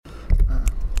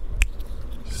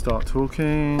start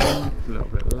talking a little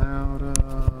bit louder.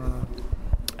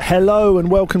 Hello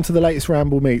and welcome to the latest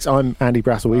Ramble Meets. I'm Andy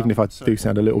Brassel, even if I do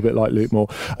sound a little bit like Luke Moore.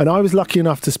 And I was lucky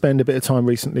enough to spend a bit of time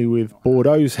recently with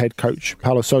Bordeaux's head coach,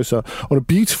 Paulo Sousa, on a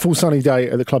beautiful sunny day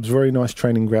at the club's very nice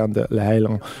training ground at Le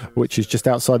Haillon, which is just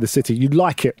outside the city. You'd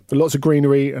like it. Lots of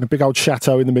greenery and a big old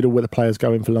chateau in the middle where the players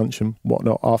go in for lunch and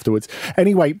whatnot afterwards.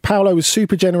 Anyway, Paulo was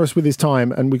super generous with his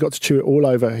time and we got to chew it all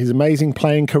over. His amazing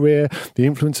playing career, the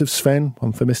influence of Sven,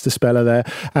 one for Mr. Speller there,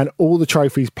 and all the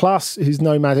trophies, plus his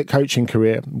nomadic coaching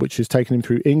career, which has taken him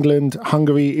through England,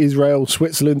 Hungary, Israel,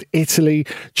 Switzerland, Italy,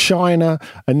 China,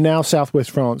 and now Southwest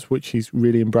France, which he's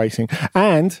really embracing.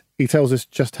 And he tells us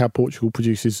just how Portugal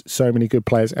produces so many good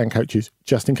players and coaches,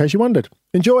 just in case you wondered.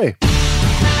 Enjoy!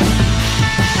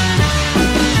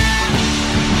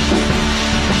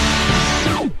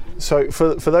 So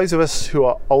for those of us who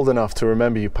are old enough to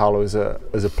remember you, Paulo, as a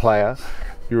player,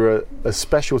 you're a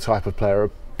special type of player, a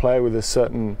player with a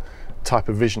certain type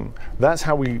of vision. That's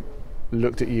how we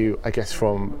looked at you, I guess,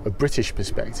 from a British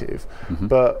perspective. Mm-hmm.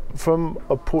 But from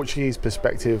a Portuguese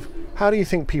perspective, how do you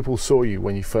think people saw you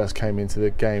when you first came into the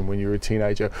game, when you were a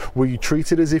teenager? Were you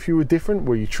treated as if you were different?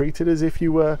 Were you treated as if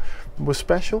you were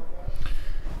special?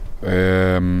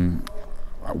 When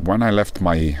I left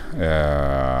my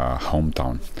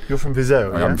hometown. You're from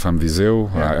Viseu, I'm from Viseu.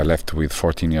 Yeah. I left with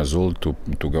 14 years old to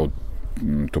go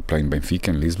to play in Benfica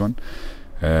in Lisbon.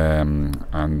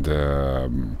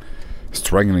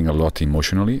 Struggling a lot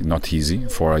emotionally, not easy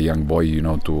for a young boy,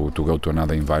 to go to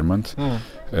another environment,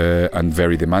 and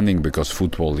very demanding because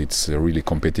football, it's really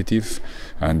competitive,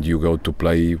 and you go to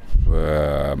play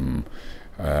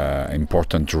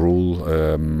important role,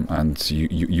 and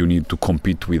you need to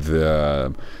compete with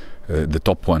the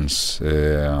top ones at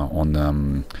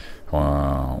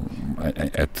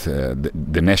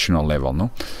the national level, no,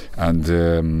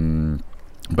 and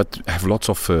but have lots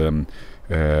of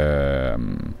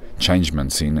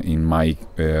changements in my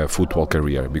football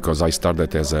career, because I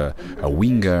started as a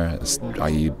winger.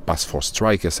 I passed for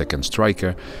striker, second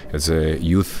striker, as a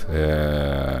youth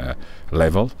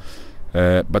level.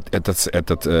 But at a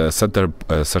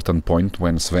certain point,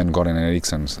 when Sven-Göran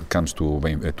Eriksson comes to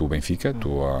Benfica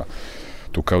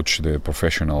to coach the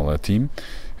professional team,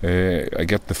 I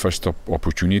get the first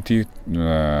opportunity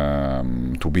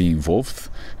to be involved,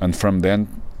 and from then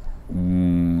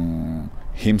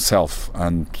himself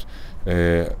and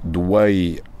the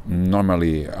way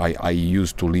normally I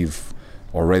used to live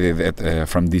already that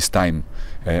from this time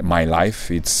my life,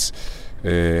 it's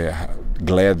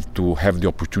glad to have the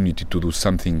opportunity to do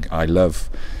something I love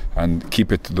and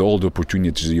keep it all the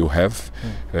opportunities you have,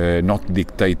 not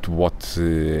dictate what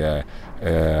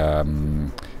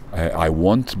I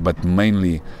want, but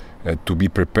mainly to be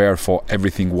prepared for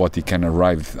everything what it can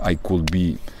arrive. I could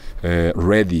be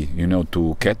ready,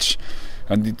 to catch,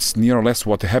 and it's near or less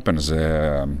what happens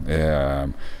in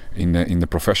the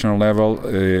professional level.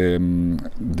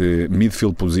 The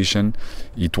midfield position,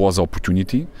 it was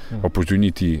opportunity.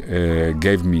 Opportunity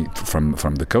gave me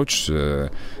from the coach,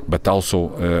 but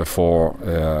also for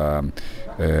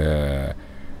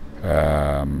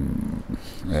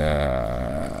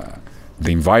the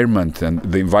environment, and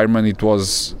the environment, it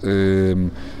was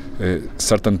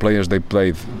certain players, they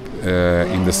played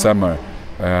in the summer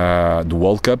the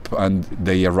World Cup, and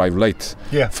they arrive late.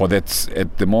 Yeah. For that,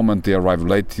 at the moment they arrive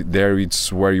late, there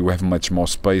it's where you have much more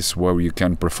space, where you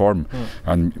can perform,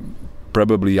 and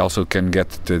probably also can get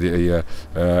to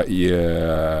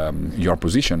your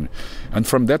position. And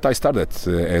from that I started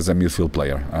as a midfield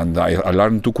player, and I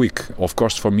learned too quick. Of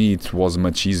course, for me it was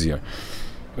much easier.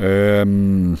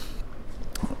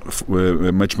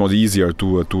 Much more easier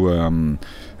to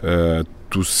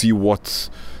see what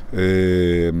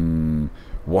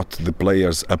the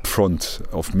players up front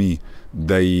of me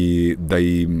they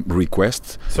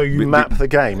request. So you map the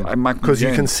game because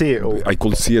you can see it all. I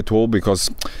could see it all because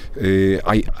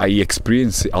I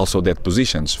experience also that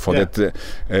positions. That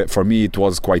for me it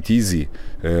was quite easy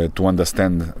to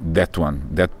understand that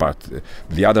part.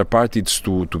 The other part, it's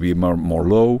to be more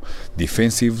low,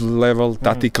 defensive level,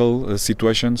 tactical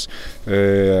situations,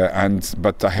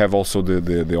 but I have also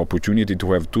the opportunity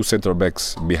to have two center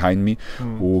backs behind me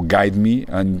who guide me,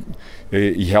 and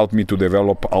he helped me to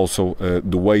develop also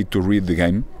the way to read the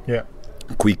game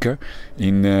quicker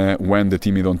in when the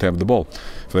team don't have the ball.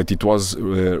 So that it was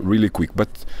really quick, but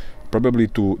probably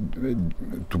to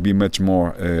be much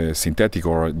more synthetic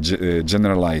or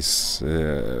generalize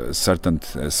the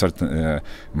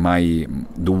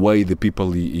way the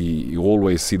people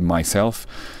always see myself.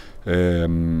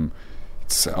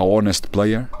 It's an honest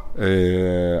player,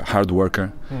 hard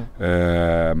worker,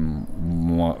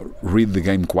 read the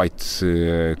game quite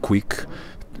quick,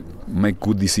 make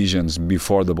good decisions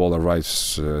before the ball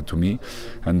arrives to me,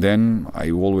 and then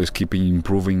I always keep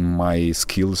improving my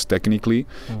skills technically,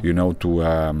 to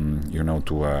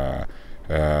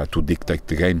dictate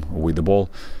the game with the ball.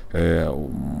 I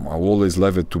always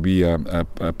love it to be a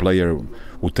player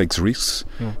who takes risks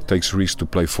to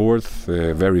play forward,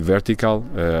 very vertical,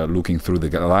 looking through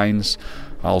the lines.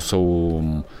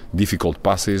 Also difficult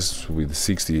passes with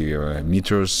 60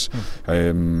 meters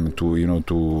to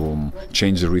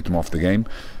change the rhythm of the game.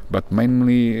 But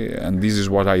mainly, and this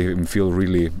is what I feel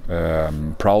really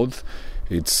proud,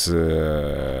 it's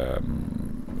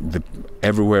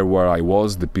everywhere where I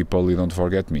was, the people didn't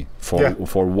forget me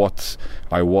for what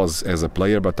I was as a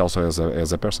player, but also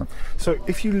as a person. So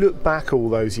if you look back all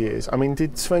those years, I mean,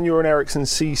 did Sven-Göran Eriksson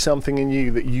see something in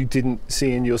you that you didn't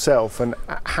see in yourself, and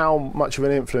how much of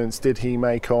an influence did he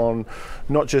make on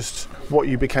not just what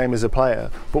you became as a player,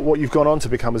 but what you've gone on to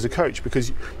become as a coach?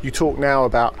 Because you talk now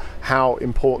about how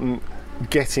important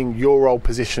getting your role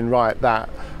position right, that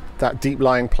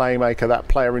deep-lying playmaker, that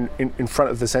player in front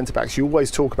of the centre-backs. You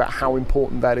always talk about how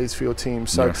important that is for your team.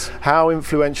 So yes. How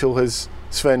influential has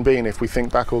Sven been, if we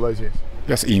think back all those years?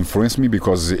 Yes, he influenced me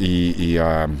because he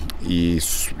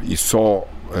saw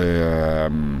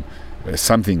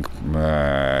something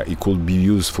it could be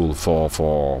useful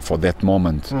for that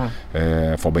moment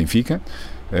for Benfica.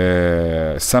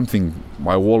 Something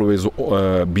I've always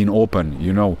been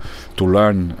open, to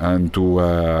learn and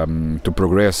to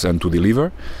progress and to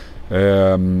deliver.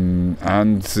 Through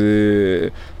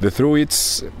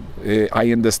it,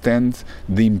 I understand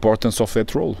the importance of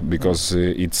that role, because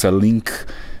it's a link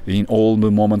in all the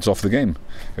moments of the game.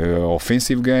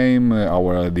 Offensive game,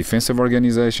 our defensive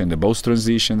organization, the both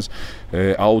transitions,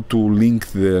 how to link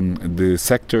the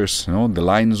sectors, the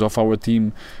lines of our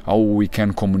team, how we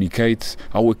can communicate,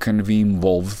 how we can be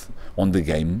involved on the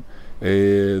game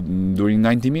during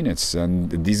 90 minutes,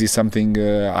 and this is something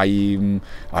I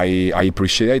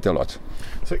appreciate a lot.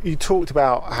 So you talked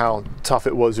about how tough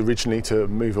it was originally to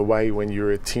move away when you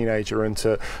were a teenager and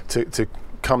to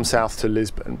come south to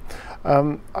Lisbon.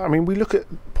 I mean, we look at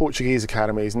Portuguese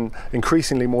academies, and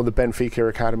increasingly more the Benfica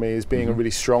academy as being a really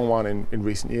strong one in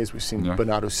recent years. We've seen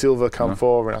Bernardo Silva come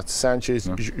forward, Renato Sanchez,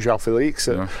 João Felix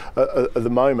at the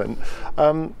moment.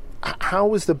 How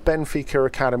was the Benfica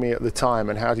academy at the time,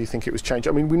 and how do you think it was changed?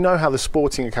 I mean, we know how the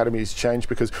Sporting academy has changed,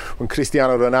 because when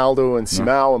Cristiano Ronaldo and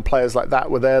Simão and players like that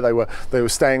were there, they were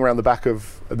staying around the back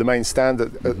of the main stand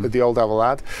at the old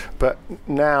Alvalade. But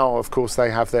now, of course, they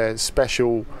have their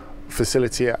special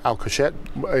facility at Alcochete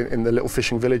in the little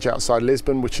fishing village outside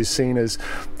Lisbon, which is seen as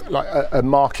like a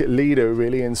market leader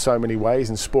really in so many ways,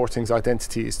 and Sporting's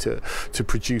identity is to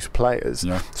produce players.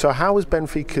 So how was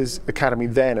Benfica's academy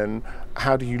then, and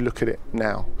how do you look at it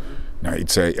now? No,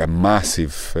 it's a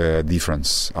massive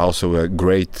difference. Also a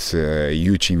great,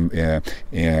 huge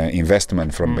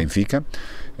investment from Benfica,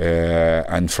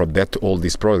 and from that all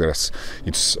this progress.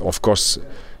 It's of course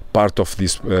part of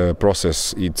this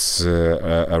process. It's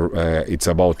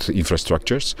about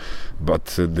infrastructures, but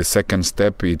the second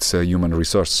step, it's human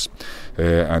resource,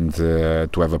 and to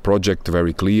have a project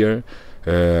very clear.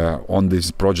 On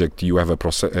this project, you have a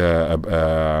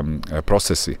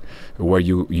process where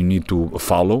you need to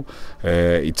follow.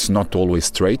 It's not always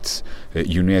straight.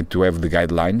 You need to have the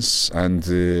guidelines, and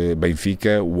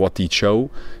Benfica, what it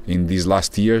showed in these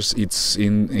last years, it's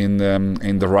in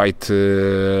the right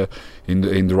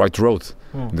in the right road.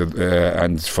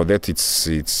 And for that,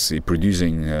 it's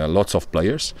producing lots of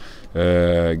players,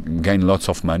 gain lots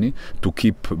of money to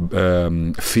keep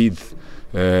feed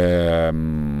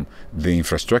the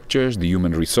infrastructures, the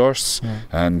human resource,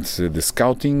 and the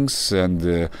scoutings, and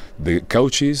the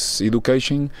coaches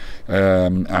education,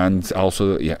 and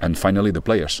also and finally the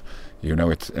players.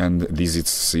 And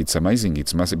this it's amazing,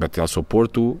 it's massive. But also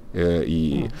Porto,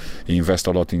 he invest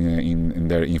a lot in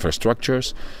their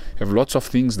infrastructures. Have lots of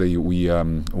things that we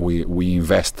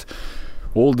invest.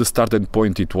 All the starting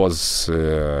point, it was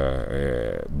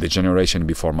the generation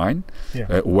before mine,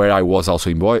 where I was also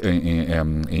involved,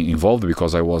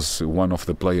 because I was one of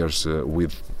the players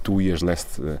with 2 years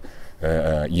less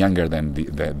younger than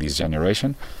this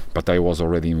generation, but I was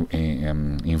already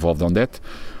involved on that.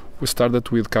 We started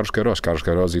with Carlos Queiroz. Carlos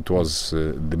Queiroz, it was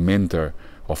the mentor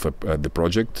of the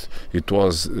project. It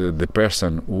was the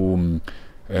person who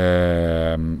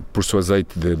persuaded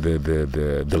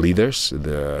the leaders,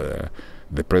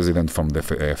 the president from the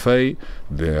FA,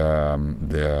 the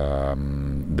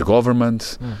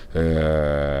government,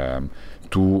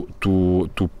 to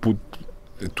put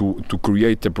to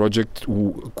create a project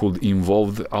who could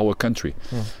involve our country,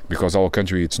 because our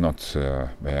country it's not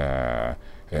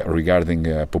regarding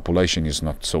population is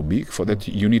not so big. For that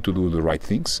you need to do the right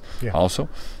things also.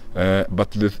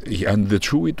 But the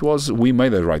truth it was we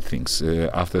made the right things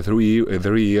after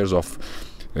 3 years of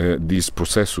this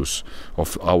processus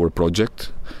of our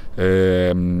project.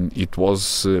 It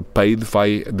was paid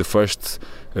by the first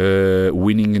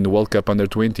winning in the World Cup under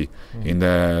 20 in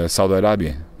Saudi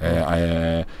Arabia,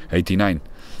 89.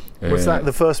 Was that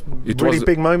the first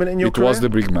big moment in your career? It was the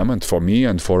big moment for me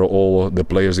and for all the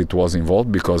players it was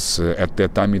involved, because at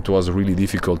that time it was really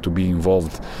difficult to be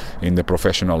involved in the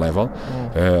professional level.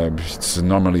 It's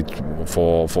normally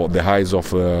for the highs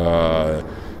of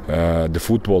the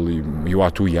football, you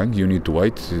are too young, you need to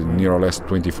wait. Near or less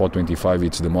 24, 25,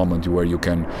 it's the moment where you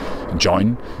can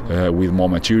join with more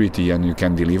maturity and you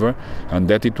can deliver. And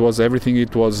that it was everything,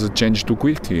 it was changed too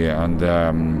quickly. And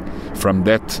from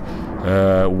that,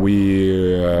 we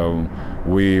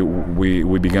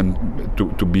began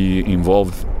to be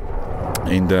involved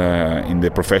in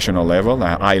the professional level,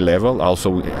 high level,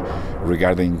 also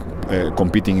regarding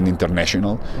competing in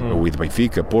international with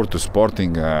Benfica, Porto,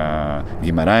 Sporting,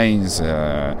 Guimarães,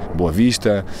 Boa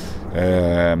Vista,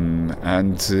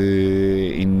 and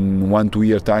in 1-2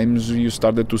 year times you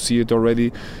started to see it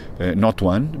already. Not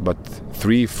one, but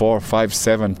 3, 4, 5,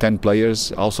 7, 10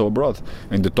 players also abroad,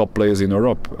 and the top players in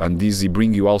Europe. And this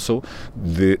bring you also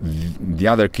the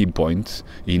other key point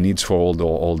he needs for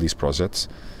all these projects.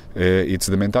 It's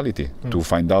the mentality to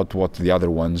find out what the other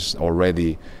ones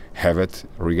already have it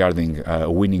regarding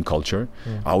winning culture,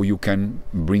 how you can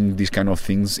bring these kind of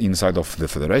things inside of the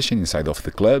federation, inside of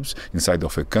the clubs, inside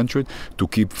of a country, to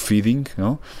keep feeding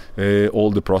all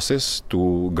the process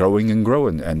to growing and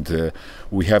growing. And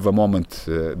we have a moment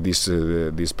this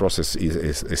process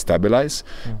is stabilized,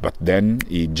 but then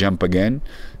it jump again,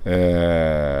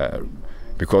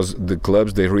 because the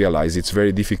clubs, they realize it's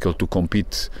very difficult to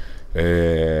compete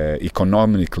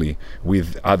economically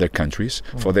with other countries.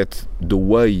 For that, the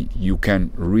way you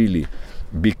can really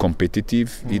be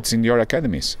competitive, it's in your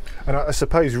academies. And I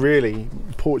suppose really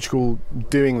Portugal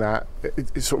doing that,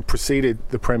 it sort of preceded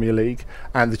the Premier League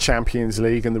and the Champions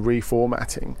League and the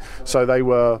reformatting, so they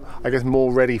were, I guess,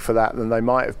 more ready for that than they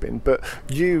might have been. But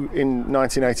you in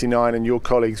 1989 and your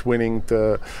colleagues winning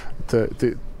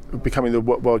becoming the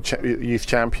World Youth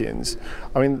Champions,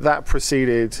 I mean, that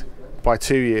preceded by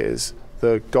 2 years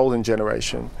the golden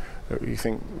generation. You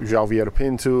think João Vieira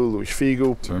Pinto, Luís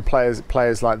Figo,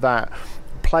 players like that,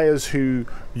 players who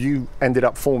you ended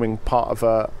up forming part of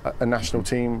a national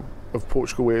team of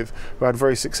Portugal with, who had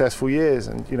very successful years.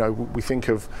 And you know, we think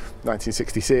of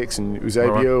 1966 and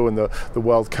Eusebio and the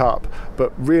World Cup,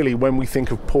 but really when we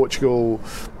think of Portugal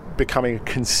becoming a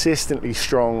consistently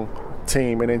strong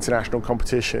team in international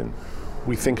competition,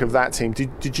 we think of that team.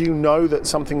 Did you know that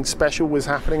something special was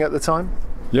happening at the time?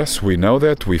 Yes, we know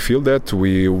that, we feel that.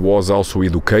 We was also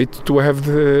educated to have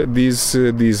this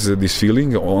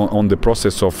feeling on the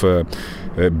process of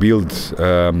build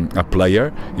a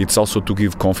player. It's also to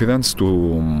give confidence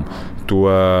on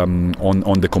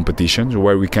the competitions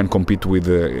where we can compete with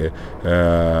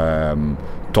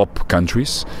top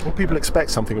countries. Well, people expect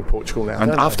something of Portugal now.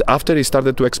 And after they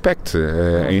started to expect,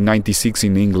 in '96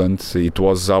 in England, it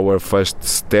was our first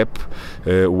step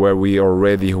where we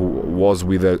already was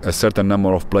with a certain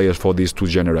number of players for these two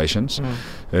generations,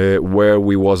 where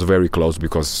we was very close,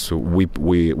 because we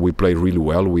played really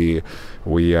well. We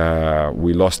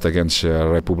lost against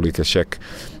Republika Czech,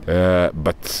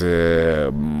 but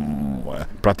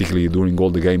practically during all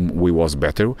the game we was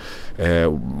better.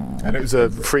 And it was a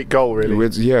freak goal,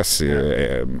 really. Yes,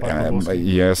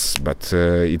 yes, but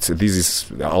this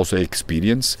is also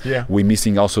experience. Yeah. We're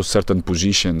missing also certain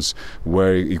positions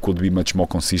where it could be much more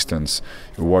consistent,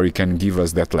 where it can give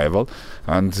us that level.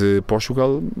 And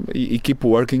Portugal, he keep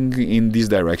working in these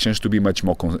directions to be much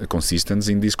more consistent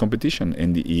in this competition,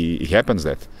 and it happens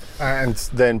that. And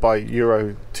then by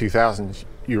Euro 2000,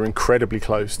 you're incredibly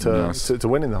close to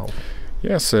winning the whole.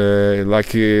 Yes,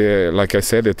 like I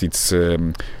said, that it's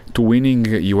to winning.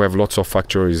 You have lots of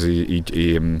factors. You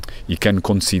can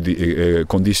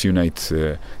conditionate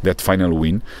that final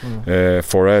win.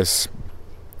 For us,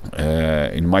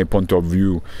 in my point of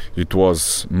view, it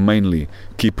was mainly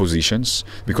key positions,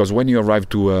 because when you arrive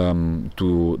to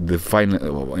the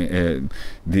final,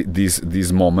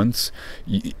 these moments,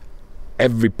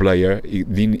 every player he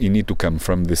need to come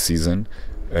from the season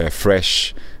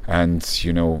fresh and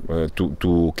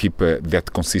to keep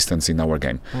that consistency in our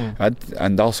game.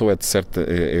 And also at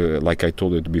certain, like I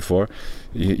told you before,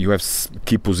 you have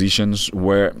key positions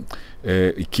where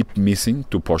you keep missing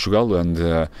to Portugal, and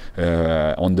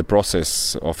on the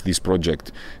process of this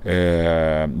project,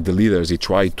 the leaders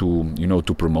try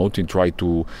to promote and try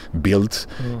to build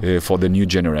for the new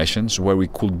generations where we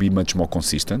could be much more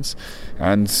consistent,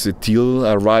 and till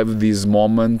arrive this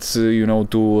moment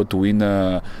to win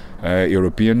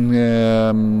European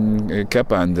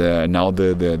Cup and now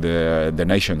the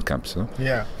Nation Cups.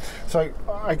 Yeah. So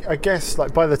I guess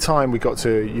like by the time we got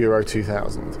to Euro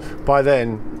 2000, by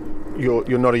then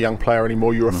you're not a young player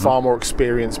anymore. You're a far more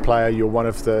experienced player. You're one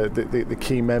of the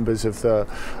key members of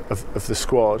the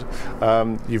squad.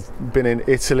 You've been in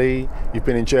Italy. You've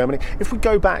been in Germany. If we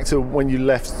go back to when you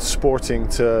left Sporting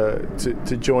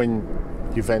to join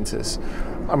Juventus,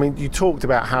 I mean, you talked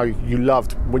about how you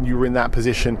loved when you were in that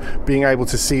position, being able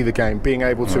to see the game, being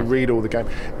able to read all the game.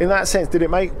 In that sense, did it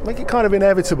make it kind of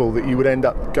inevitable that you would end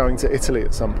up going to Italy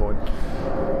at some point?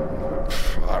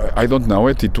 I don't know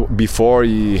it. Before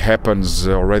it happens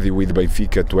already with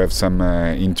Benfica to have some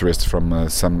interest from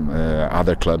some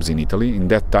other clubs in Italy. In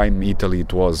that time, Italy,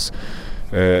 it was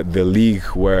the league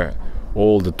where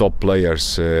all the top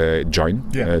players join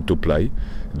to play.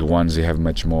 The ones they have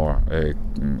much more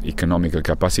economical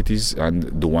capacities, and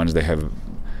the ones they have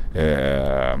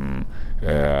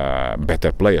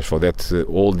better players. For that,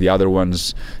 all the other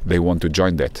ones they want to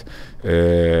join that.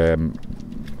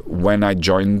 When I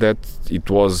joined that, it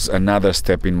was another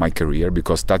step in my career,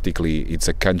 because tactically it's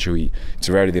a country, it's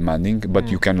very demanding, but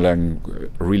you can learn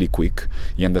really quick.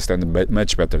 You understand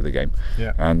much better the game.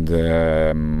 And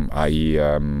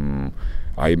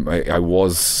I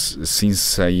was,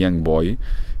 since a young boy,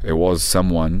 I was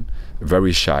someone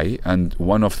very shy, and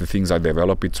one of the things I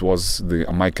developed, it was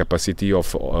my capacity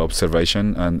of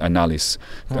observation and analysis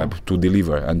to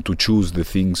deliver and to choose the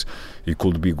things it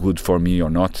could be good for me or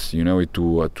not,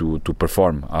 to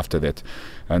perform after that.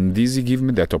 And this gave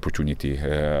me that opportunity.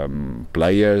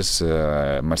 Players,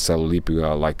 Marcelo Lippi,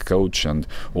 like coach, and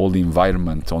all the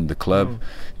environment on the club,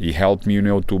 he helped me,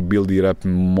 to build it up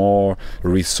more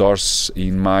resource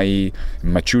in my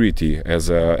maturity as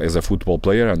a football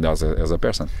player and as a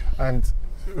person. And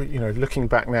looking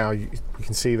back now, we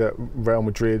can see that Real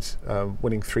Madrid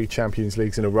winning 3 Champions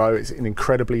Leagues in a row, it's an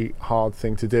incredibly hard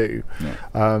thing to do.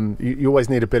 You always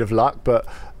need a bit of luck, but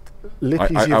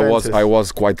Lippi's Juventus. I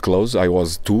was quite close. I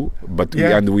was 2, but we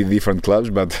end with different clubs.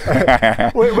 But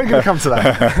we're going to come to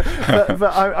that.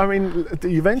 but I mean, the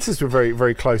Juventus were very,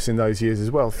 very close in those years as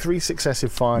well. 3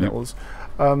 successive finals.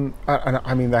 And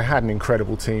I mean, they had an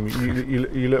incredible team.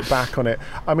 You look back on it.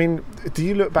 I mean, do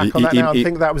you look back on that now and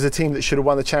think that was a team that should have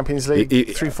won the Champions League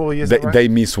 3-4 years ago? They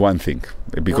miss one thing,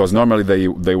 because normally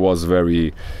they was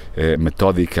very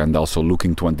methodic and also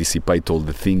looking to anticipate all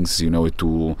the things,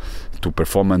 to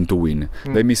perform and to win.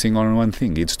 They're missing on one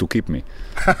thing. It's to keep me.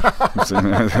 That's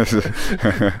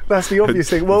the obvious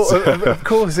thing. Well, of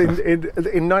course, in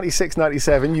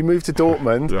 96-97, you moved to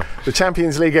Dortmund. The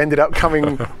Champions League ended up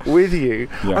coming with you.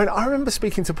 And I remember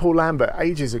speaking to Paul Lambert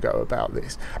ages ago about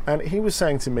this, and he was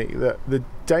saying to me that the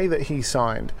day that he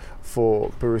signed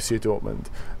for Borussia Dortmund,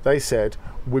 they said,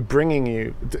 we're bringing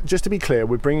you, just to be clear,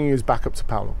 we're bringing you as backup to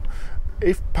Paulo.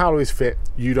 If Paulo is fit,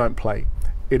 you don't play.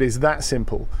 It is that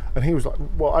simple. And he was like,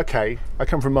 well, okay, I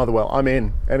come from Motherwell, I'm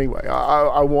in anyway.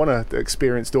 I want to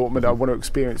experience Dortmund, I want to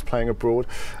experience playing abroad.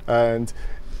 And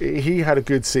he had a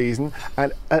good season,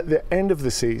 and at the end of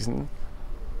the season,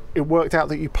 it worked out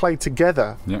that you played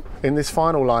together in this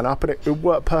final lineup, and it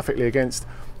worked perfectly against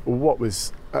what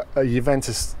was a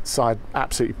Juventus side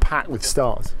absolutely packed with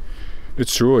stars.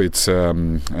 It's true. It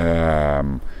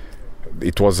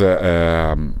was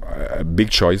a big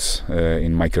choice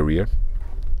in my career,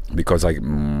 because I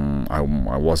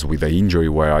was with an injury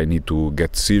where I need to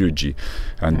get surgery,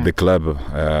 and the club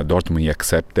Dortmund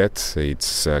accept that.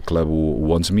 It's a club who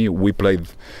wants me. We played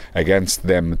against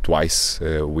them twice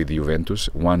with Juventus,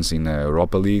 once in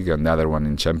Europa League and the other one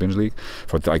in Champions League.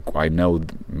 I know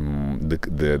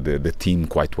the team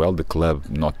quite well, the club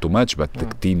not too much, but the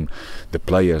team, the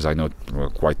players I know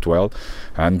quite well.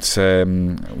 And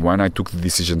when I took the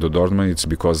decision to Dortmund, it's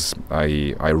because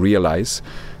I realized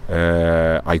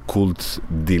I could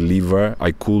deliver,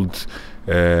 I could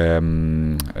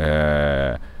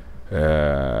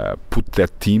put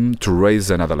that team to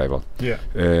raise another level. Yeah.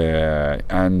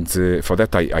 And for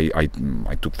that, I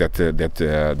took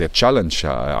that challenge.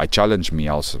 I challenged me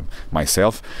also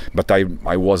myself, but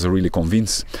I was really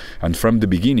convinced. And from the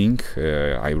beginning,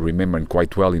 I remember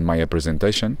quite well in my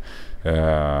presentation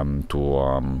to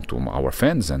our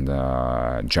fans and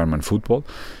German football,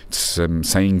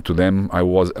 saying to them,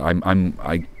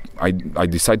 I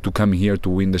decided to come here to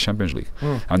win the Champions League.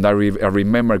 And I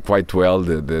remember quite well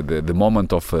the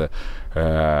moment of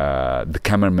the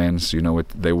cameramans,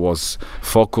 they was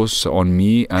focus on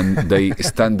me, and they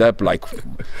stand up like,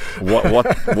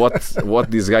 what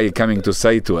this guy is coming to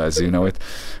say to us,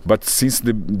 But since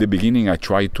the beginning, I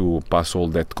try to pass all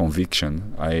that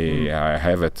conviction. I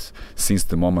have it since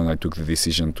the moment I took the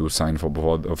decision to sign for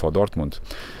Dortmund.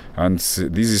 And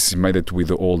this is made it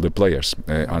with all the players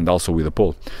and also with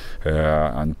Paul.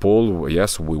 And Paul,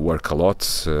 yes, we work a lot.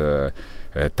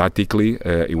 Tactically,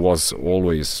 it was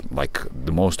always like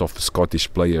the most of the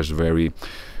Scottish players very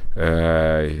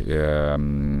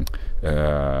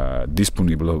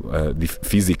disponible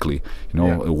physically,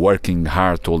 working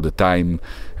hard all the time,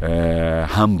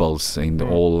 humbles in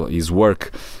all his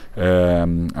work.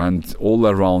 And all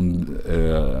around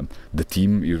the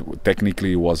team,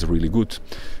 technically was really good.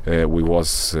 We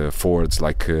was forwards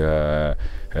like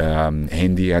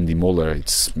Andy Moller.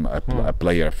 It's a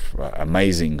player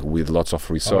amazing with lots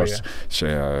of resource.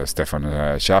 Stefan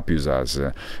Schapius as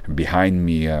behind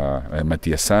me,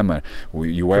 Matthias Sammer.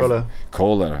 You have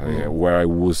Kohler, where I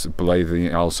was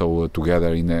played also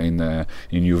together in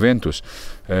Juventus.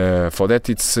 For that,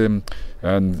 it's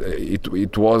and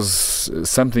it was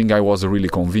something I was really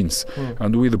convinced.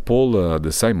 And with Paul,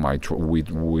 the same. We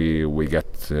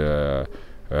get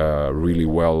really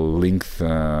well linked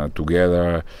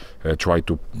together. Try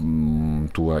to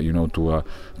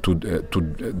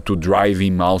drive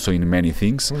him also in many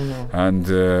things. And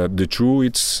the truth,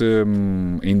 it's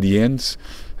in the end.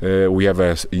 We have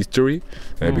a history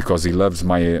because he loves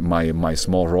my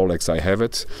small Rolex. I have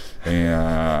it,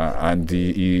 and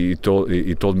he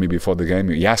told me before the game.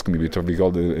 He asked me before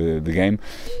the game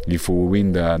if we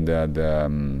win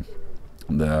the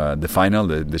final,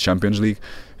 the Champions League,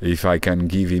 if I can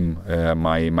give him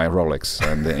my Rolex.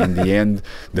 And in the end,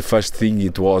 the first thing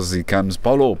he comes,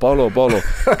 Paulo,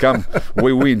 come,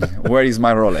 we win. Where is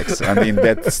my Rolex? And in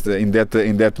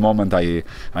that moment, I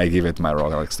give it my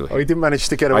Rolex to him. Oh, he didn't manage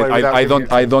to get away with that.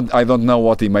 I don't know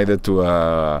what he made it to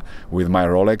with my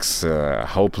Rolex.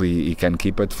 Hopefully, he can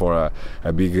keep it for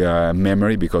a big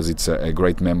memory, because it's a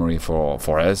great memory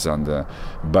for us. And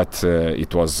but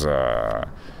it was.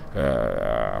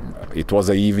 It was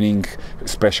an evening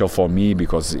special for me,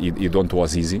 because it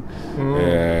was easy.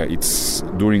 It's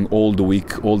during all the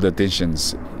week, all the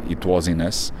tensions. It was in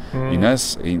the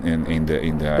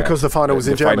because the final was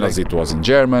in Germany. Finals, it was in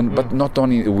German, but not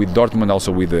only with Dortmund,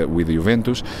 also with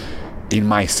Juventus. In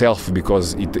myself,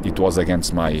 because it was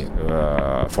against my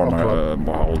former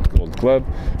old club.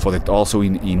 For that, also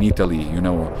in Italy,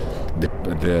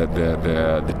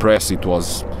 the press, it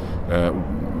was.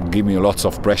 Give me lots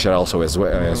of pressure also as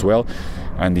well,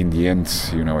 and in the end,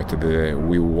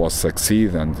 we was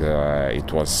succeed, and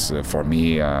it was for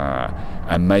me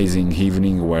amazing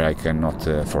evening where I cannot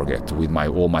forget, with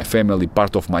all my family,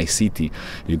 part of my city.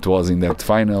 It was in that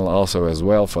final also as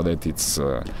well. For that, it's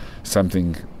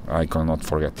something I cannot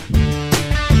forget.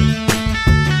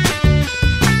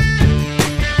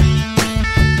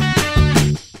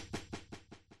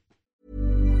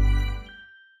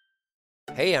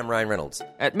 Hey, I'm Ryan Reynolds.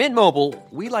 At Mint Mobile,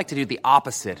 we like to do the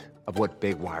opposite of what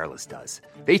Big Wireless does.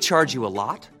 They charge you a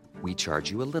lot, we charge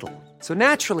you a little. So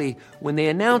naturally, when they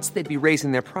announced they'd be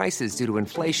raising their prices due to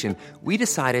inflation, we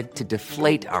decided to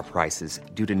deflate our prices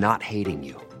due to not hating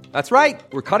you. That's right.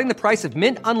 We're cutting the price of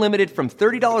Mint Unlimited from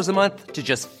 $30 a month to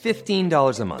just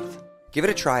 $15 a month. Give it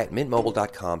a try at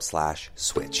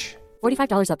mintmobile.com/switch.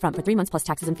 $45 up front for 3 months plus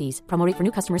taxes and fees. Promo rate for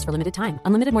new customers for limited time.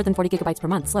 Unlimited more than 40 gigabytes per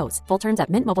month. Slows full terms at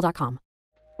mintmobile.com.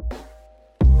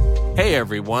 Hey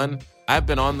everyone, I've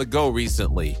been on the go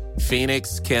recently.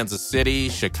 Phoenix, Kansas City,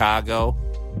 Chicago.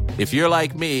 If you're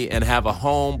like me and have a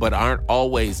home but aren't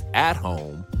always at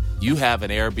home, you have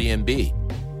an Airbnb.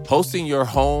 Hosting your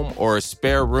home or a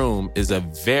spare room is a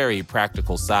very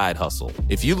practical side hustle.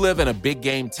 If you live in a big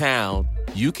game town,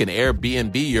 you can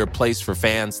Airbnb your place for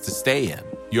fans to stay in.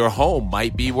 Your home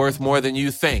might be worth more than you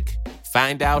think.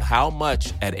 Find out how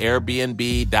much at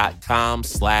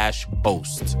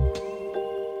airbnb.com/host.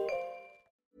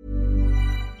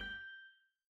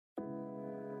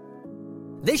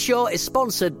 This show is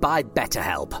sponsored by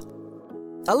BetterHelp.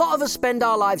 A lot of us spend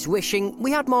our lives wishing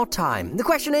we had more time. The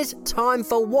question is, time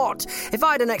for what? If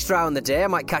I had an extra hour in the day, I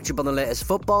might catch up on the latest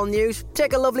football news,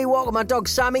 take a lovely walk with my dog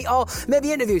Sammy, or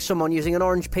maybe interview someone using an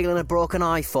orange peel and a broken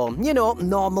iPhone. You know,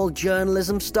 normal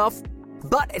journalism stuff.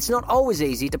 But it's not always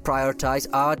easy to prioritise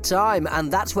our time,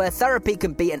 and that's where therapy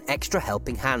can be an extra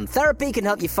helping hand. Therapy can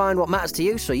help you find what matters to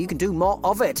you so you can do more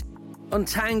of it.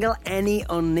 Untangle any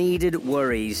unneeded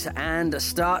worries and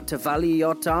start to value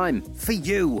your time for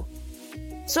you.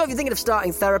 So if you're thinking of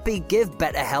starting therapy, give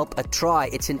BetterHelp a try.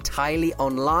 It's entirely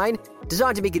online,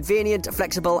 designed to be convenient,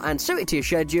 flexible and suited to your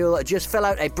schedule. Just fill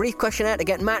out a brief questionnaire to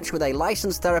get matched with a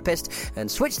licensed therapist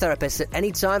and switch therapists at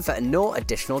any time for no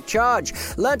additional charge.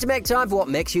 Learn to make time for what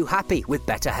makes you happy with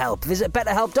BetterHelp. Visit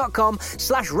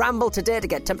betterhelp.com/ramble today to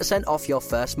get 10% off your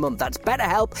first month. That's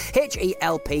BetterHelp,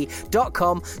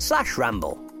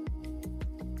 HELP.com/ramble.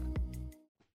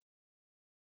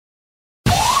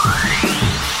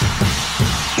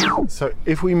 So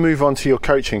if we move on to your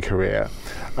coaching career,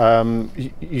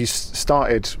 you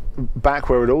started back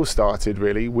where it all started,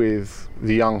 really, with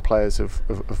the young players of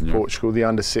Portugal, the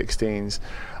under-16s,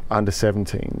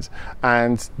 under-17s,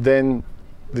 and then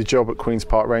the job at Queen's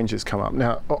Park Rangers come up.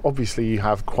 Now, obviously, you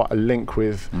have quite a link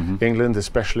with England,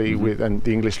 especially with and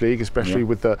the English League, especially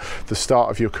with the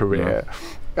start of your career.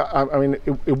 I mean,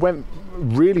 it went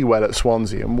really well at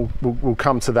Swansea, and we'll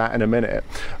come to that in a minute.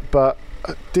 But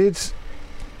did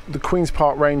the Queen's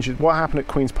Park Rangers, what happened at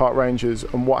Queen's Park Rangers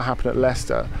and what happened at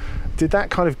Leicester, did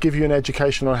that kind of give you an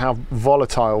education on how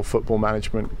volatile football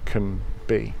management can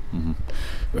be?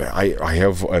 I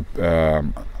have a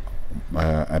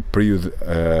period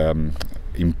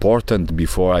important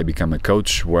before I become a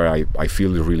coach where I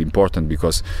feel really important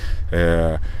because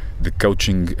the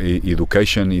coaching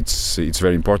education it's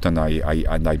very important. But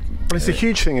it's a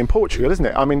huge thing in Portugal, isn't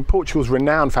it? I mean, Portugal's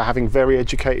renowned for having very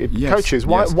educated coaches.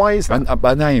 Why is that?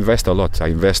 But I invest a lot.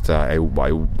 I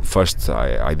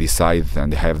decide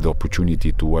and have the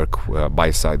opportunity to work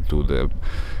by side to the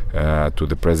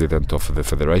president of the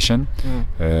federation.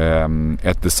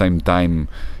 At the same time,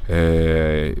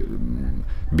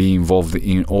 be involved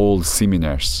in all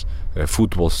seminars.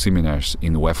 Football seminars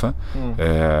in UEFA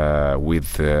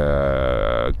with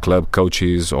club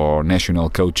coaches or national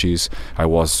coaches. I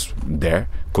was there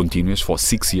continuous for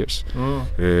 6 years.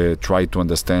 Try to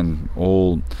understand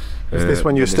all. Is this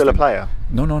when you're still a player?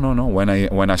 No.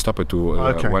 When I stopped to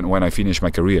when I finished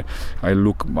my career,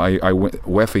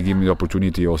 UEFA gave me the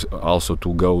opportunity also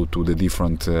to go to the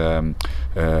different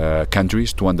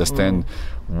countries to understand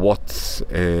what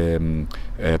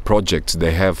projects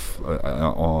they have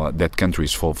that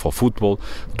countries for football,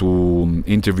 to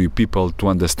interview people to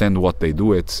understand what they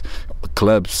do at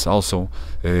clubs also,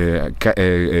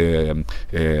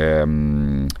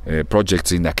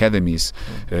 projects in academies,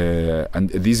 and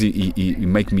this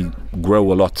make me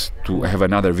grow a lot to have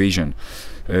another vision.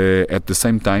 At the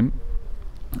same time,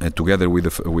 together with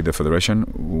the federation,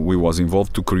 we was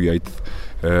involved to create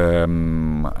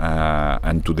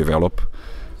and to develop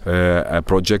a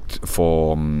project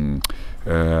for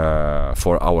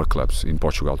our clubs in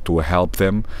Portugal, to help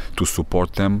them, to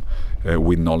support them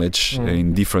with knowledge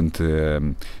in different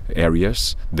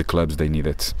areas, the clubs they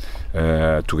needed.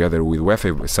 Together with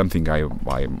UEFA, something I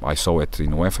saw it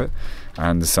in UEFA,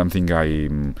 and something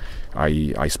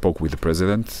I spoke with the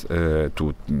president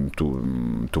to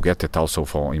get it also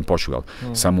for in Portugal.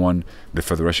 Someone the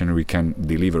federation we can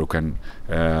deliver, can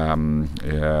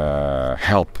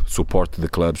help support the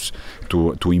clubs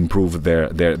to improve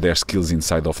their skills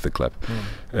inside of the club.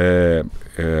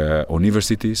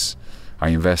 Universities, I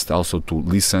invest also to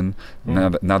listen,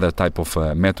 another type of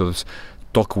methods,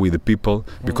 talk with the people,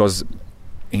 because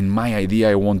in my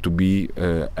idea I want to be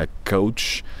a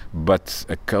coach, but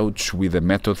a coach with a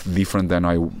method different than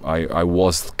I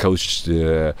was coached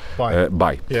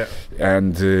by. Yeah.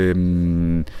 And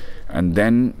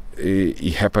then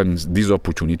it happens this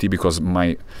opportunity, because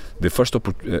the first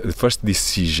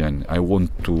decision I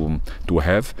want to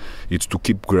have is to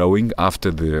keep growing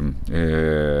after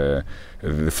the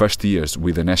first years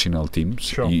with the national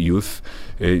teams, youth.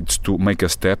 It's to make a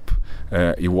step.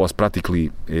 It was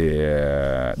practically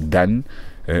done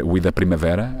with the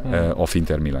Primavera of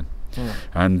Inter Milan.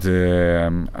 And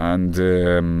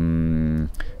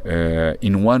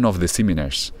in one of the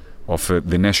seminars of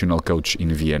the national coach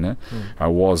in Vienna, I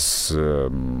was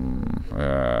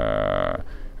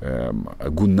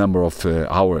a good number of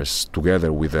hours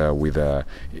together with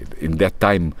in that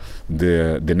time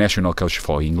the national coach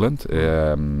for England,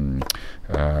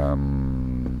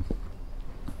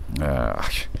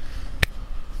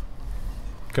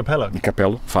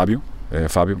 Capello, Fabio.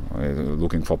 Fabio,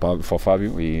 looking for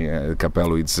Fabio.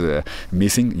 Capello is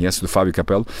missing. Yes, the Fabio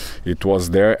Capello. It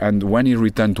was there, and when he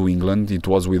returned to England, it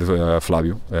was with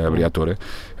Flavio Briatore,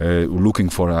 looking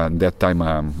for that time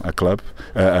a club,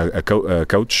 a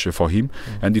coach for him,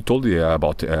 and he told me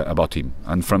about him.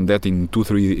 And from that, in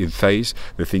 2-3 days,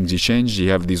 the things he changed. He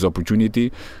have this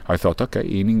opportunity. I thought, okay,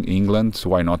 in England,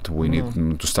 why not? We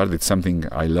need to start. It's something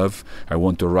I love. I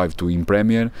want to arrive to in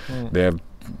Premier. They have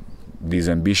these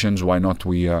ambitions. Why not?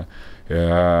 We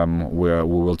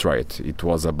will try it. It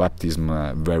was a baptism,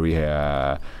 very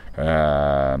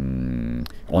on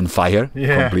fire,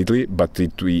 completely. But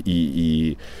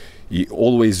he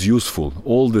always useful.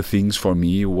 All the things for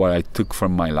me, what I took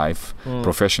from my life,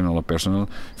 professional or personal,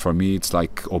 for me it's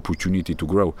like opportunity to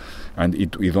grow, and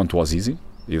it don't was easy.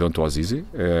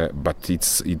 But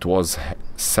it was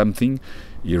something.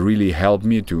 It really helped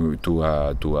me to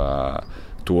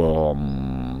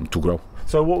grow.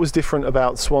 So what was different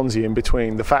about Swansea in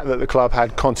between? The fact that the club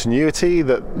had continuity,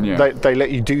 that they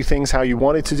let you do things how you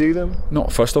wanted to do them? No,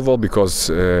 first of all, because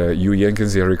Hugh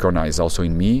Jenkins recognized also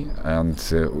in me, and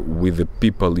with the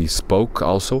people he spoke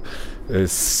also, a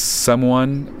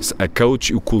coach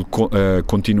who could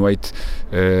continue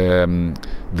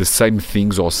the same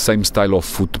things or same style of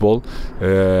football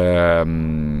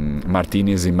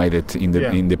Martinez he made it in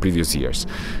the previous years.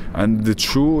 And the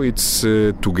truth, it's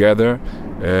together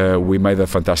we made a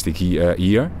fantastic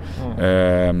year,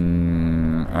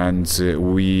 and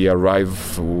we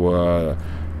arrive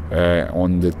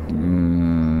on the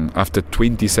after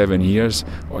 27 years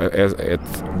at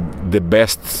the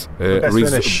best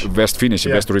finish, best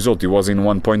result. It was in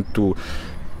 1 point to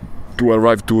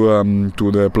arrive to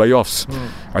the playoffs.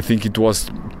 I think it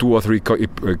was 2 or 3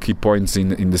 key points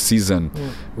in the season.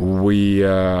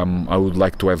 I would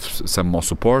like to have some more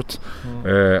support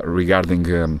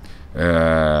regarding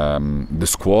the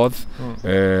squad,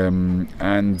 and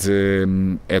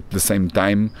at the same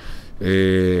time,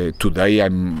 today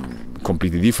I'm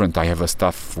completely different. I have a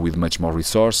staff with much more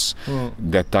resource.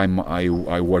 That time I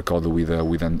work out with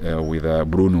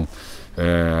Bruno.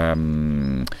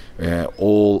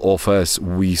 All of us,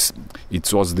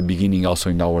 it was the beginning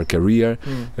also in our career,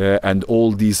 and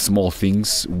all these small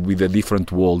things with a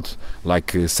different world,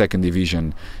 like second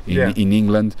division in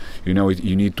England. You know,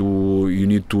 you need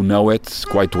to know it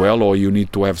quite well, or you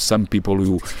need to have some people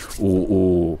who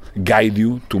guide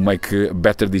you to make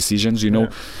better decisions. You know.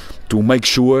 To make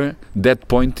sure that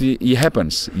point it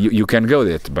happens. You can go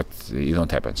there, but it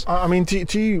don't happen. I mean, do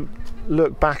you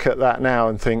look back at that now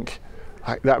and think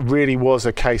that really was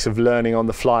a case of learning on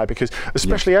the fly? Because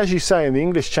especially as you say, in the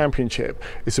English Championship,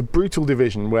 it's a brutal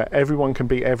division where everyone can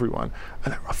beat everyone,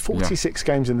 and there are 46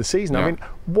 games in the season. I mean,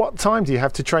 what time do you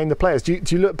have to train the players? Do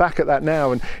you look back at that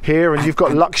now and here, and you've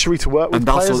got luxury to work with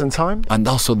players and time? And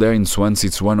also there in Swansea,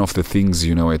 it's one of the things,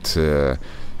 you know, it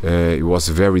was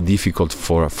very difficult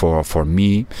for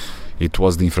me. It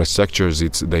was the infrastructures.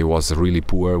 They was really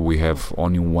poor. We have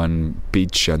only one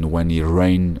pitch, and when it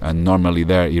rains, and normally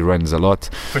there it rains a lot.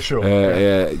 For sure.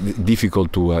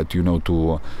 Difficult to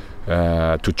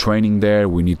training there.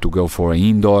 We need to go for an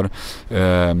indoor.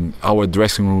 Our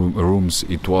dressing rooms.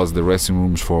 It was the dressing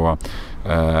rooms for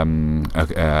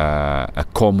a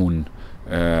common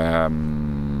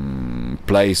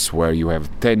place where you have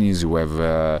tennis, you have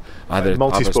other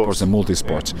sports and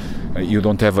multi-sports. You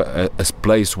don't have a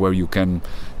place where you can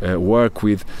work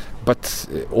with, but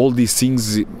all these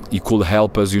things, it could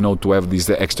help us, you know, to have this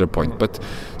extra point. But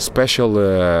special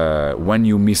when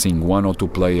you're missing 1 or 2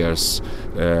 players,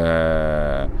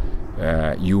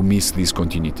 you miss this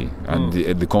continuity, and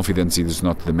the confidence is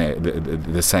not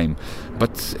the same.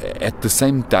 But at the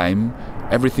same time,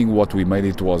 everything what we made,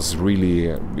 it was really,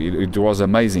 it was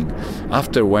amazing.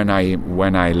 After when I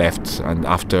left, and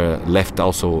after left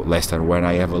also Leicester, when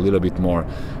I have a little bit more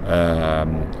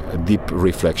deep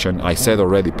reflection, I said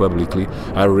already publicly,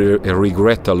 I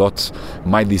regret a lot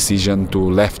my decision to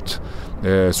left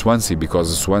Swansea,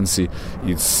 because Swansea,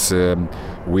 it's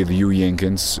with Hugh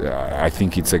Jenkins, I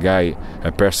think it's a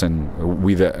person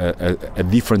with a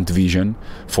different vision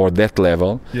for that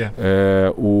level,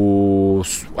 who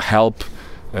help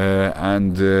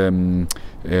and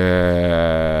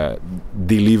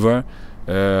deliver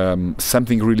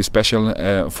something really special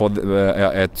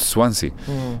at Swansea,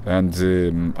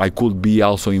 and I could be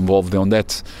also involved on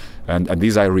that. And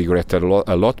this I regret a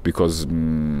lot because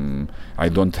I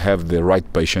don't have the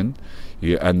right patience,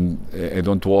 and I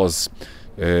don't was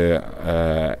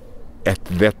at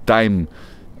that time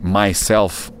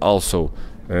myself also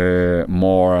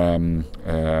more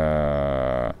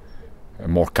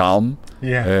calm,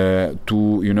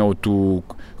 to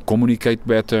communicate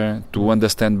better, to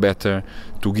understand better,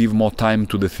 to give more time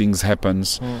to the things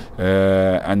happens.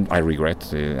 And I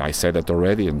regret, I said that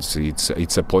already, and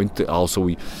it's a point also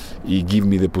he give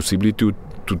me the possibility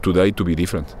to today to be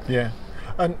different. Yeah.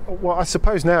 And well, I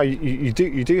suppose now you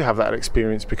do have that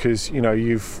experience, because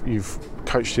you've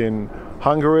coached in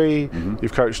Hungary,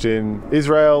 you've coached in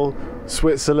Israel,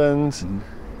 Switzerland,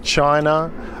 China,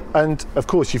 and of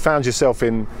course you found yourself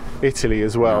in Italy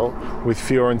as well with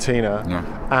Fiorentina.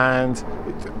 And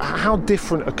how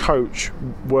different a coach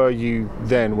were you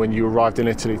then when you arrived in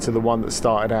Italy to the one that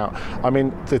started out? I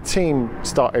mean, the team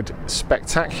started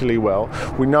spectacularly well.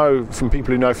 We know from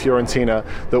people who know Fiorentina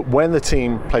that when the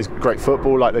team plays great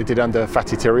football like they did under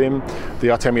Fatih Terim, the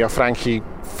Artemio Franchi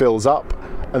fills up.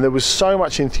 And there was so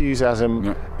much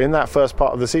enthusiasm in that first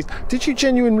part of the season. Did you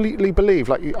genuinely believe,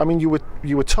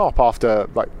 you were top after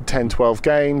 10, 12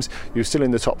 games, you were still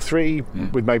in the top 3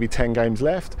 with maybe 10 games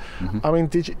left. I mean,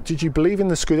 did you believe in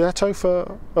the Scudetto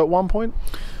at one point?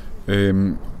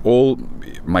 All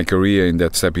my career in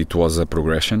that step, it was a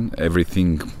progression.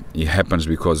 Everything it happens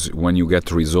because when you get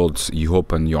results, you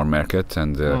open your market,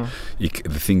 and the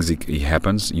things it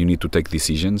happens. You need to take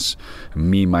decisions.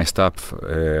 Me, my staff.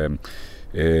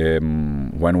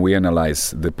 When we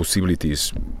analyze the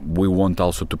possibilities, we want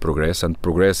also to progress, and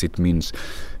progress, it means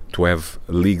to have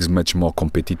leagues much more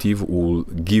competitive, will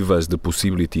give us the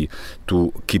possibility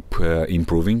to keep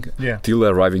improving till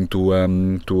arriving to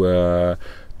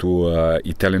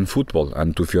Italian football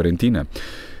and to Fiorentina.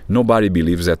 Nobody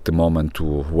believes at the moment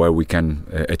to where we can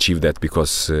achieve that,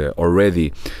 because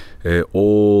already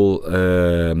all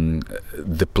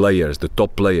the players, the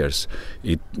top players,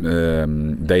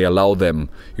 they allow them,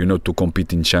 to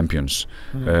compete in champions.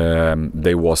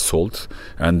 They was sold,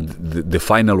 and the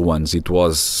final ones, it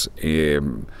was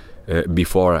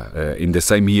before in the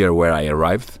same year where I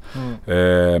arrived.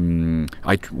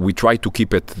 We try to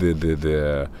keep it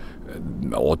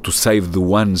or to save the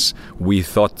ones we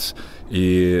thought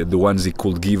the ones it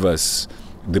could give us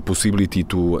the possibility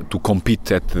to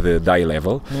compete at the high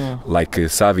level, like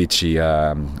Savic,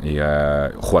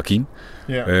 Joaquin.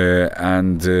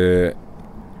 And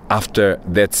after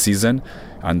that season,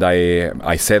 and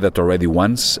I said that already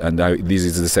once, and this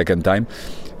is the second time,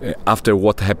 after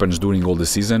what happens during all the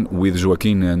season with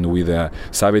Joaquin and with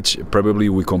Savic, probably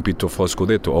we compete for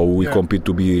Scudetto, or we compete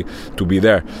to be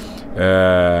there.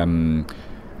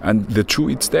 And the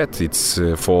truth is that it's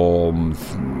for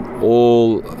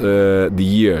all the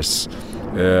years,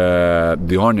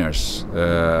 the owners,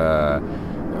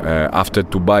 after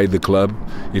to buy the club,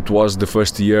 it was the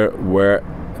first year where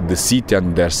the city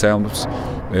and themselves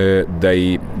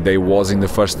they was in the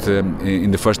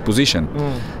first position,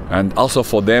 and also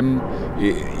for them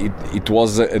it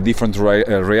was a different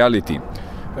reality,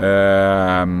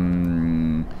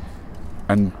 and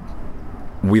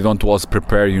we don't was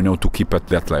prepared, to keep at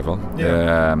that level,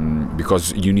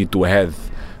 because you need to have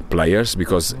players,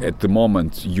 because at the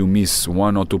moment you miss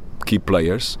one or two key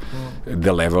players,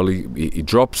 the level it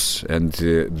drops, and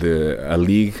a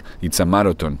league, it's a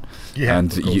marathon,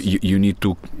 and you need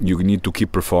to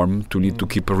keep perform, to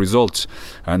keep results,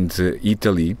 and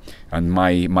Italy and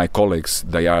my colleagues,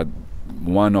 they are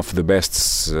one of the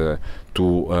best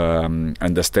to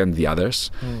understand the others,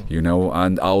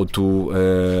 and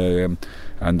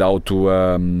how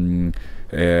to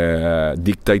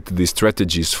dictate the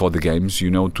strategies for the games,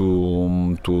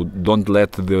 to don't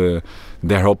let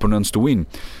their opponents to win.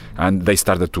 And they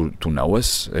started to know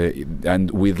us,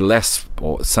 and with less,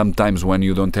 or sometimes when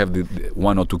you don't have the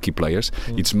one or two key players,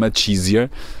 it's much easier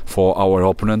for our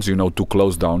opponents, to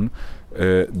close down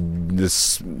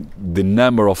the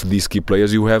number of these key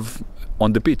players you have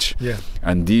on the pitch.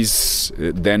 And this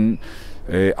then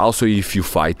also, if you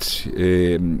fight,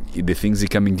 the things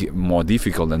becoming more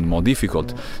difficult and more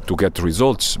difficult to get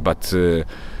results. But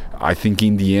I think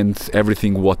in the end,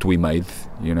 everything what we made,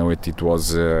 it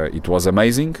was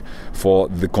amazing for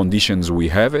the conditions we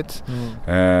have it.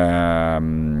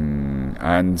 And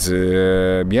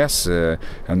yes,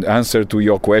 and answer to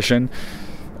your question,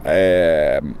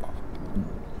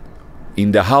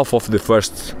 in the half of the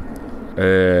first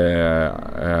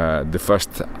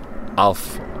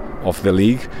half of the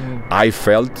league, I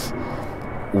felt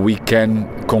we can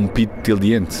compete till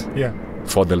the end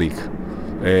for the league,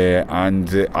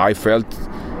 and I felt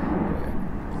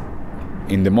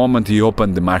in the moment he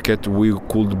opened the market, we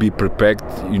could be prepared,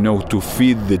 to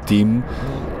feed the team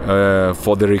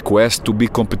for the request to be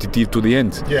competitive to the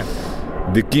end.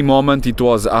 The key moment, it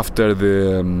was after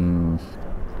the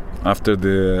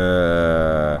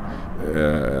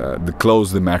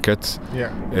close the market.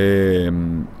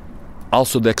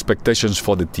 Also the expectations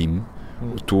for the team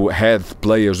to have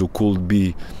players who could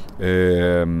be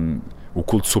who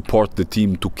could support the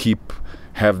team to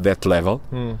have that level.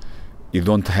 It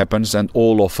don't happen, and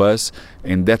all of us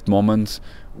in that moment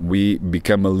we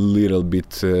become a little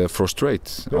bit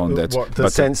frustrated on that. The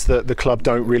sense that the club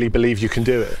don't really believe you can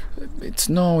do it? It's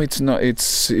not.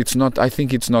 I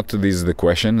think it's not this is the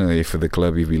question if the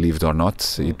club believed or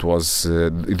not. It was.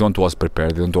 It don't was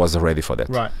prepared. It was ready for that.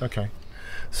 Right. Okay.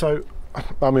 So,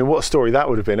 I mean, what a story that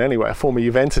would have been anyway. A former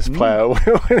Juventus player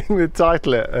winning the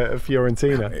title at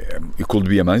Fiorentina. It could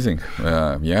be amazing.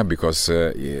 Because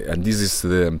and this is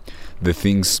the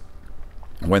things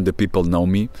when the people know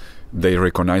me. They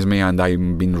recognize me, and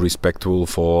I'm being respectful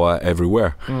for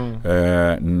everywhere.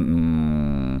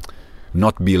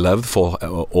 Not be loved for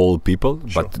all people,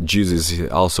 sure. But Jesus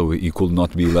also, he could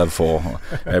not be loved for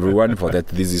everyone. For that,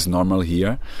 this is normal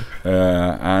here,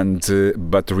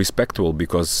 but respectful,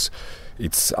 because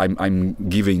I'm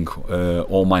giving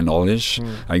all my knowledge.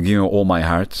 I'm giving all my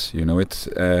heart. You know it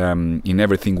in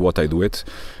everything what I do.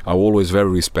 I'm always very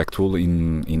respectful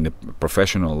in the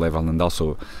professional level, and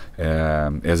also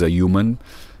as a human.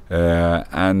 The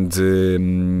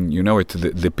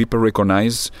people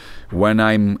recognize when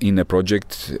I'm in a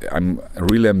project. I'm a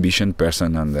really ambitious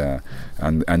person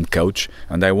and coach,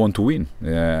 and I want to win.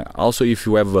 Also, if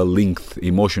you have a link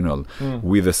emotional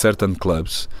with a certain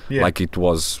clubs, like it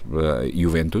was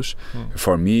Juventus,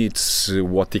 for me it's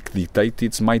what it dictates.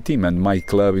 It's my team and my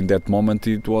club. In that moment,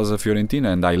 it was a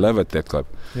Fiorentina, and I love it, that club.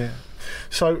 Yeah.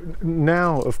 So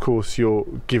now, of course, you're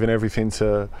giving everything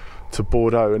to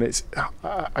Bordeaux, and it's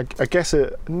I guess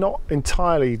a not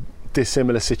entirely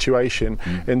dissimilar situation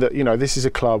in that, you know, this is a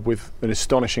club with an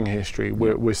astonishing history.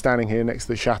 We're standing here next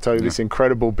to the chateau, this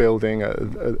incredible building at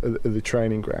the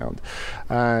training ground,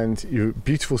 and your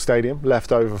beautiful stadium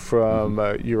left over from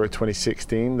Euro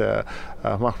 2016, the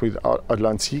Mahmoud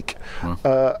Atlantique,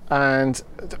 and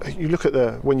you look at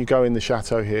when you go in the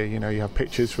chateau here, you know, you have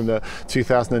pictures from the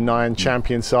 2009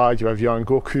 champion side. You have Johan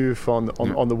Gourcuff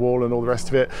on the wall and all the rest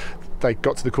of it. They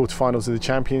got to the quarterfinals of the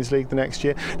Champions League the next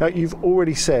year. Now, you've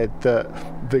already said that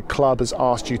the club has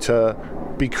asked you to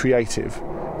be creative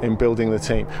in building the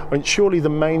team. I mean, surely the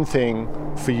main thing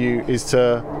for you is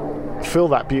to fill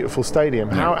that beautiful stadium.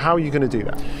 How are you going to do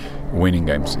that? Winning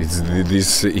games. It's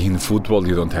this in football.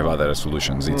 You don't have other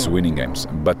solutions. It's winning games.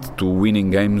 But to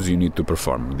winning games, you need to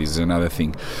perform. This is another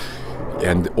thing,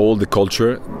 and all the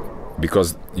culture,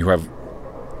 because you have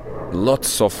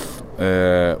lots of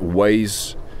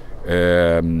ways.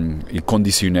 It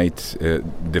conditionate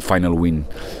the final win,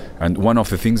 and one of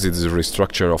the things is the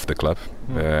restructure of the club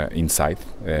inside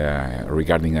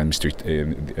regarding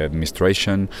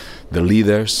administration, the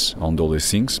leaders, on all these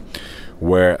things,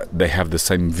 where they have the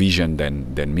same vision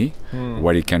than me,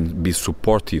 where it can be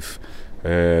supportive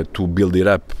to build it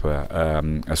up,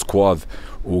 a squad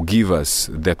who give us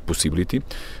that possibility,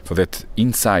 for that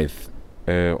inside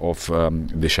of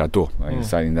the chateau,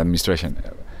 inside in the administration,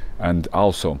 and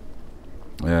also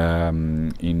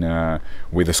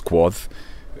with a squad,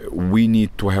 we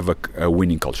need to have a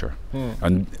winning culture,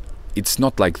 and it's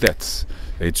not like that.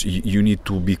 You need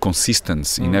to be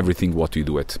consistent in everything what you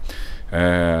do it,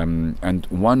 and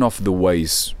one of the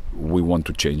ways we want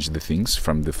to change the things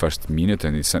from the first minute,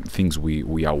 and it's things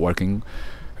we are working.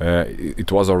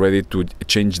 It was already to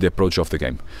change the approach of the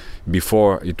game.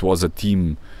 Before, it was a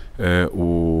team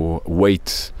who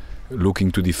wait, looking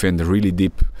to defend really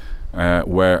deep,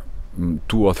 where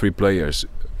 2 or 3 players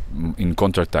in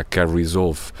counter-attack can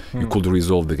resolve. You could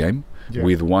resolve the game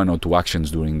with 1 or 2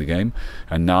 actions during the game,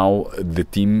 and now the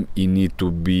team he need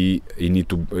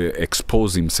to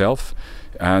expose himself,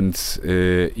 and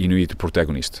he need a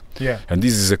protagonist. And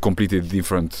this is a completely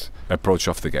different approach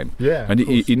of the game. And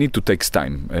it need to take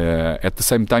time. At the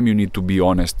same time, you need to be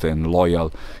honest and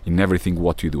loyal in everything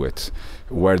what you do it,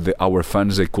 where our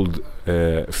fans they could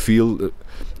feel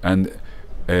and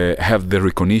have the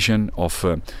recognition of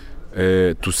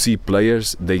to see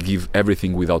players they give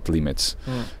everything without limits,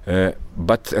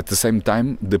 but at the same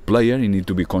time the player he need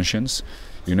to be conscious,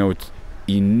 you know,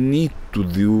 he need to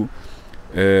do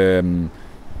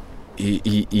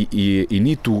he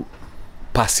need to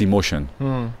pass emotion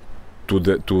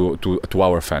to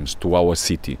our fans, to our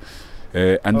city,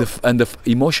 and the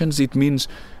emotions, it means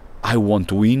I want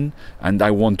to win and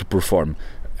I want to perform.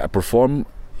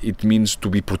 It means to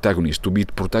be protagonist. To be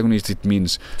protagonist, it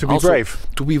means to be brave.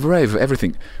 To be brave,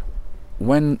 everything.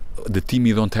 When the team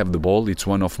you don't have the ball, it's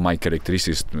one of my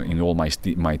characteristics in all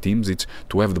my teams. It's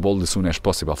to have the ball as soon as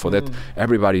possible. For that,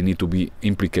 everybody need to be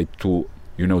implicated to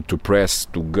to press,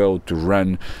 to go, to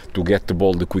run, to get the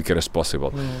ball the quicker as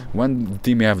possible. When the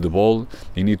team have the ball,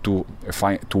 you need to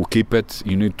keep it.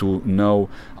 You need to know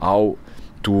how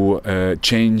to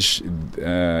change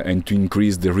and to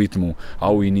increase the rhythm,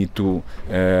 how we need to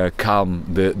calm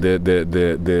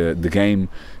the game,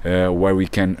 where we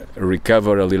can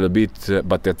recover a little bit,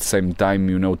 but at the same time,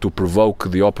 to provoke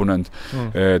the opponent,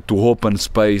 to open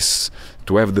space,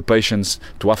 to have the patience,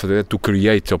 to after that to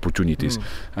create opportunities.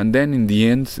 And then in the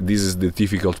end, this is the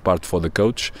difficult part for the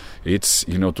coach. It's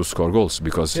to score goals,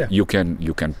 because you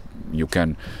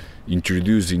can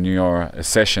introduce in your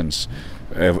sessions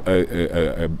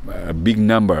a big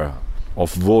number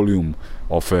of volume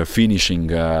of finishing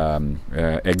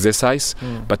exercise,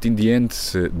 but in the end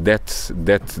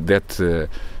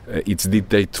it's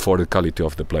dictate for the quality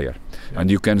of the player. And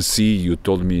you can see, you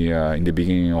told me in the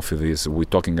beginning of this, we're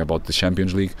talking about the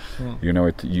Champions League.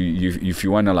 If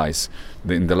you analyze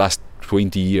in the last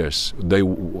 20 years,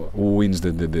 who wins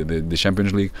the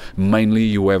Champions League? Mainly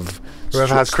you have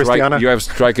whoever has Cristiano. You have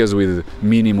strikers with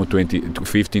minimum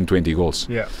 15-20 goals.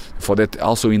 Yeah. For that,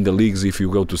 also in the leagues, if you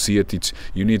go to see it,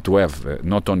 you need to have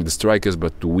not only the strikers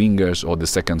but the wingers or the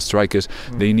second strikers.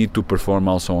 They need to perform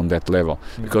also on that level,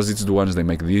 because it's the ones that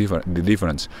make the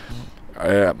difference.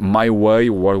 My way,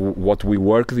 what we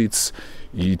work, it's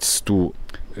to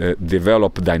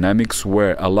develop dynamics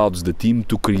where allows the team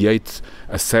to create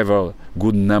a several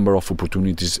good number of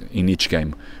opportunities in each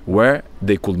game where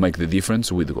they could make the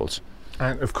difference with goals.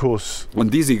 And of course,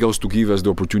 and this goes to give us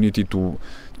the opportunity to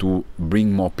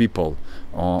bring more people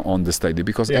on the stadium,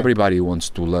 because everybody wants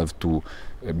to love to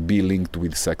be linked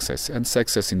with success, and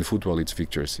success in the football, it's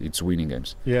victories, it's winning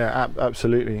games. Yeah,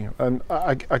 absolutely. And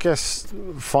I guess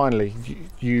finally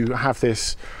you have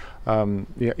this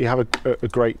you have a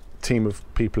great team of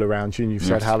people around you, and you've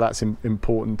said how that's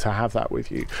important to have that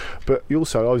with you. But you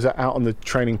also, I was out on the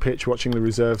training pitch watching the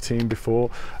reserve team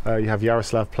before. You have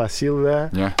Jaroslav Plasil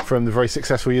there from the very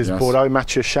successful years of Bordeaux.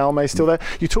 Matthias Chalmé still there.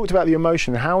 You talked about the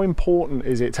emotion. How important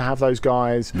is it to have those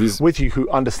guys with you who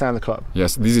understand the club?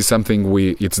 Yes, this is something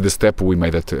it's the step we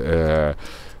made at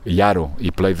Jaro.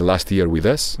 He played last year with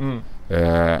us,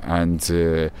 and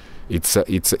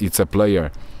it's a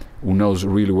player who knows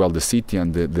really well the city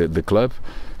and the club.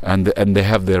 And they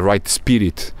have the right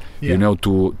spirit,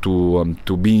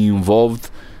 to be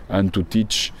involved and to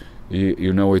teach,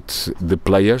 the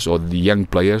players or the young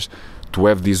players to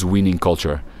have this winning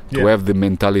culture, to have the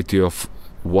mentality of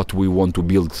what we want to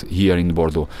build here in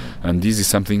Bordeaux. And this is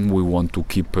something we want to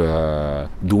keep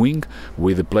doing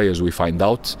with the players. We find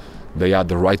out they are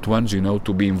the right ones,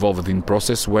 to be involved in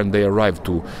process. When they arrive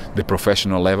to the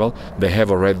professional level, they have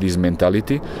already this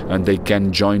mentality, and they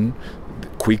can join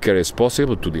quicker as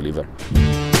possible to deliver.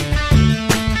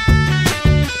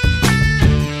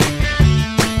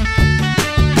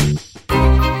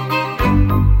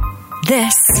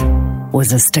 This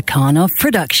was a Stakhanov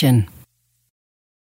production.